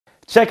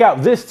Check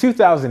out this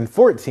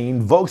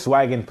 2014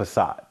 Volkswagen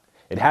Passat.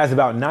 It has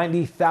about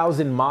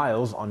 90,000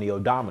 miles on the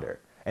odometer,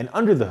 and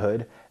under the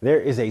hood,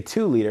 there is a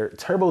 2-liter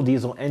turbo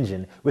diesel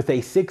engine with a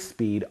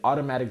 6-speed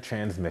automatic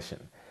transmission.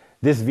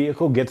 This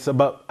vehicle gets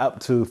up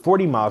to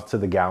 40 miles to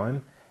the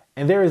gallon,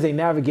 and there is a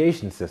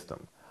navigation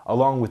system,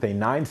 along with a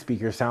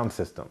 9-speaker sound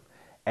system.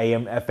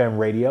 AM/FM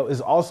radio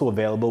is also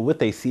available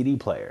with a CD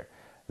player.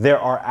 There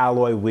are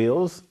alloy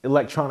wheels,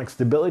 electronic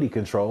stability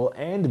control,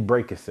 and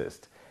brake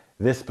assist.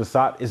 This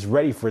Passat is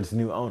ready for its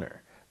new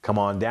owner. Come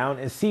on down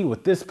and see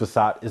what this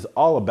Passat is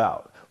all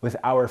about with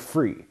our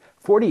free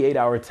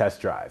 48-hour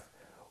test drive.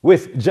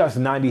 With just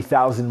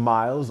 90,000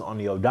 miles on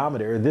the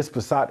odometer, this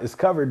Passat is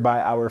covered by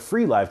our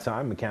free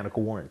lifetime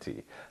mechanical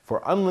warranty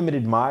for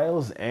unlimited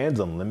miles and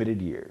unlimited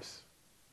years.